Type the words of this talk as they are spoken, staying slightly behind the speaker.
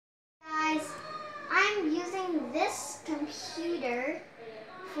computer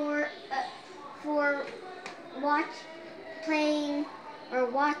for playing or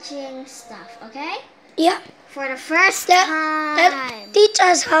watching stuff, okay? Yeah. For the first time. Teach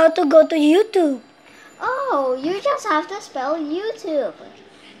us how to go to YouTube. Oh, you just have to spell YouTube.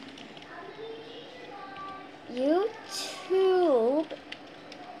 YouTube.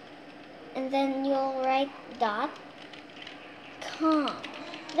 And then you'll write .com.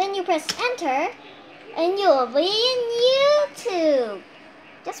 Then you press enter and you'll be in YouTube.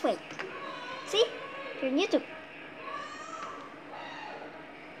 Just wait. See? You're in YouTube.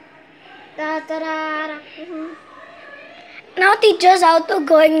 Da, da, da, da. Now teach us how to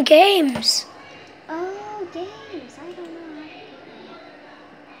go in games. Oh, games. I don't know.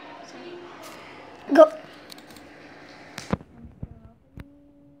 Sorry. Go.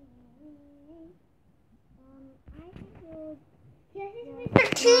 Mr.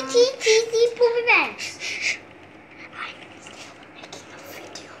 Cheesy Poopy Bench. I'm still making a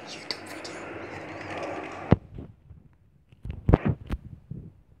video, YouTube video.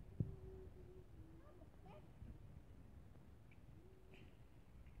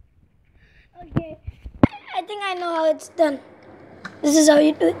 Okay, I think I know how it's done. This is how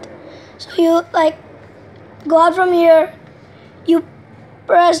you do it. So you go out from here, you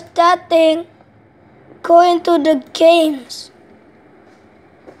press that thing, go into the games.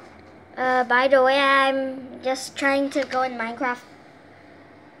 By the way, I'm just trying to go in Minecraft.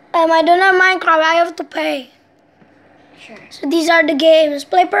 I don't have Minecraft, I have to pay. Sure. So these are the games.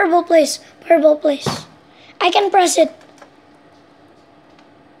 Play Purple Place. Purple Place. I can press it.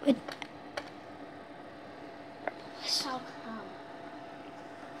 Wait. How come?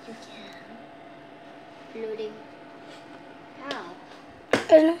 You can. Loading. How? I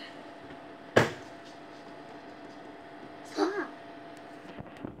don't know. Stop.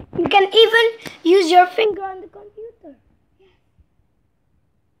 You can even use your finger on the computer.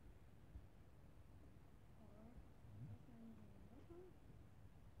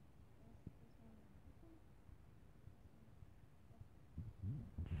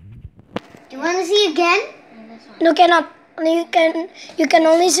 Do you want to see again? No, cannot. You can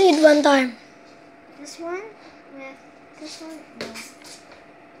only see it one time. This one with this one. No.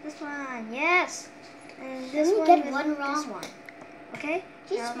 This one, yes. And this one get with one wrong. this one. Okay.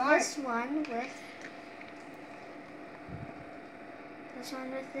 She's now smart. This one with this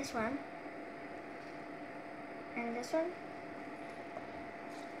one with this one. And this one.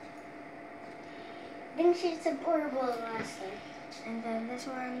 I think she's a portable master. And then this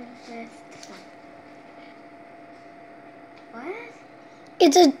one with this one. What?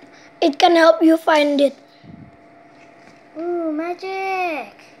 It can help you find it. Ooh,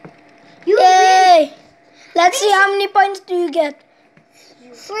 magic! You Yay! Let's see how many points do you get.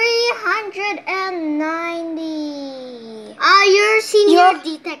 390. You're senior You're-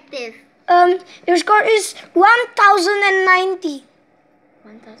 detective. Your score is 1090.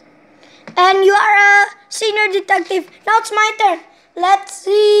 1,000. And you are a senior detective. Now it's my turn. Let's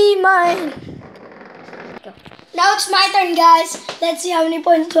see mine. Go. Now it's my turn, guys. Let's see how many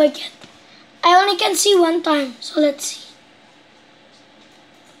points do I get. I only can see one time, so let's see.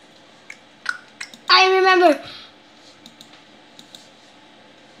 I remember.